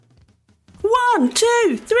1,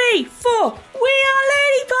 2, 3, 4. We are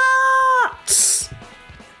Lady Parts!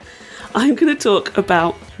 I'm going to talk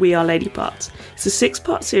about We Are Lady Parts. It's a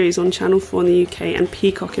 6-part series on Channel 4 in the UK and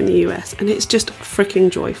Peacock in the US, and it's just freaking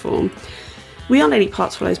joyful. We Are Lady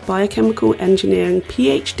Parts follows biochemical engineering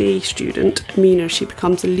PhD student Amina. She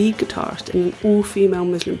becomes the lead guitarist in an all-female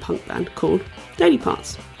Muslim punk band called Lady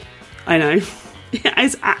Parts. I know, it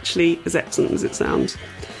is actually as excellent as it sounds.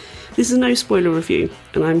 This is no spoiler review,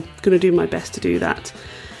 and I'm going to do my best to do that.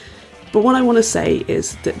 But what I want to say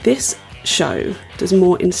is that this show does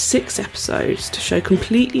more in 6 episodes to show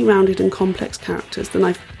completely rounded and complex characters than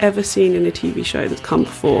I've ever seen in a TV show that's come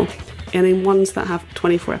before, and in ones that have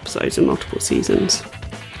 24 episodes and multiple seasons.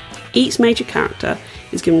 Each major character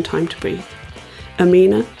is given time to breathe.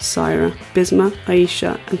 Amina, Saira, Bisma,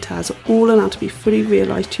 Aisha and Taz are all allowed to be fully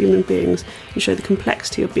realised human beings and show the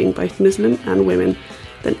complexity of being both Muslim and women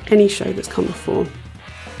than any show that's come before.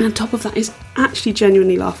 And on top of that, it's actually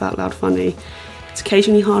genuinely laugh out loud funny. It's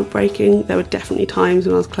occasionally heartbreaking. There were definitely times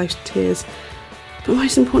when I was close to tears. But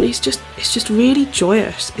most importantly, it's just really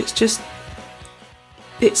joyous. It's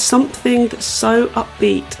something that's so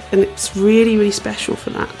upbeat, and it's really, really special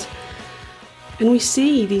for that. And we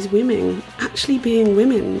see these women actually being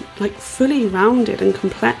women, like fully rounded and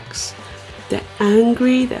complex. They're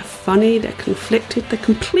angry, they're funny, they're conflicted, they're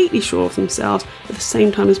completely sure of themselves at the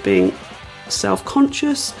same time as being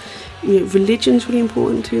self-conscious. Religion's really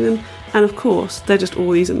important to them. And of course, they're just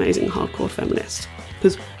all these amazing hardcore feminists.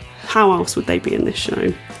 Because how else would they be in this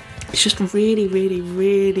show? It's just really, really,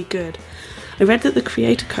 really good. I read that the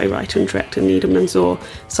creator, co-writer and director Nida Manzoor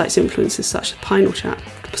cites influences such as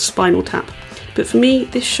Spinal Tap. But for me,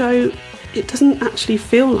 this show, it doesn't actually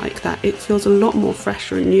feel like that. It feels a lot more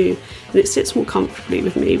fresher and new. And it sits more comfortably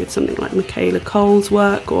with me with something like Michaela Cole's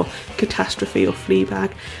work or Catastrophe or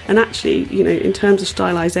Fleabag. And actually, in terms of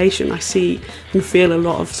stylisation, I see and feel a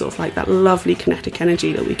lot of sort of like that lovely kinetic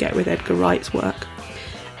energy that we get with Edgar Wright's work.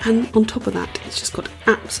 And on top of that, it's just got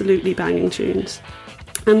absolutely banging tunes.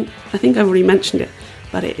 And I think I've already mentioned it,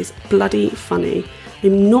 but it is bloody funny.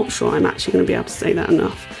 I'm not sure I'm actually going to be able to say that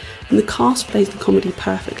enough. And the cast plays the comedy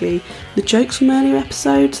perfectly. The jokes from earlier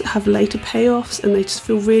episodes have later payoffs and they just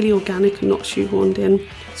feel really organic and not shoehorned in.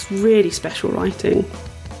 It's really special writing.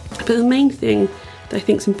 But the main thing that I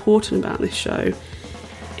think is important about this show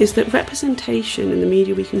is that representation in the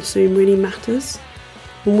media we consume really matters.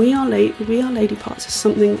 And We Are Lady Parts is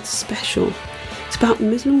something that's special. It's about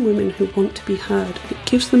Muslim women who want to be heard. It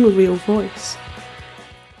gives them a real voice.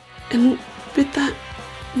 And with that,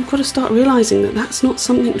 we've got to start realising that that's not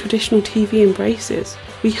something traditional TV embraces.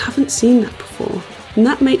 We haven't seen that before, and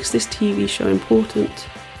that makes this TV show important.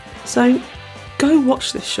 So, go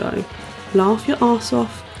watch this show. Laugh your arse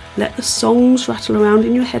off, let the songs rattle around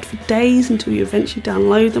in your head for days until you eventually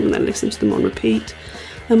download them and then listen to them on repeat.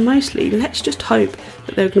 And mostly, let's just hope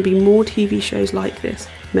that there are going to be more TV shows like this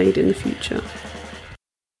made in the future.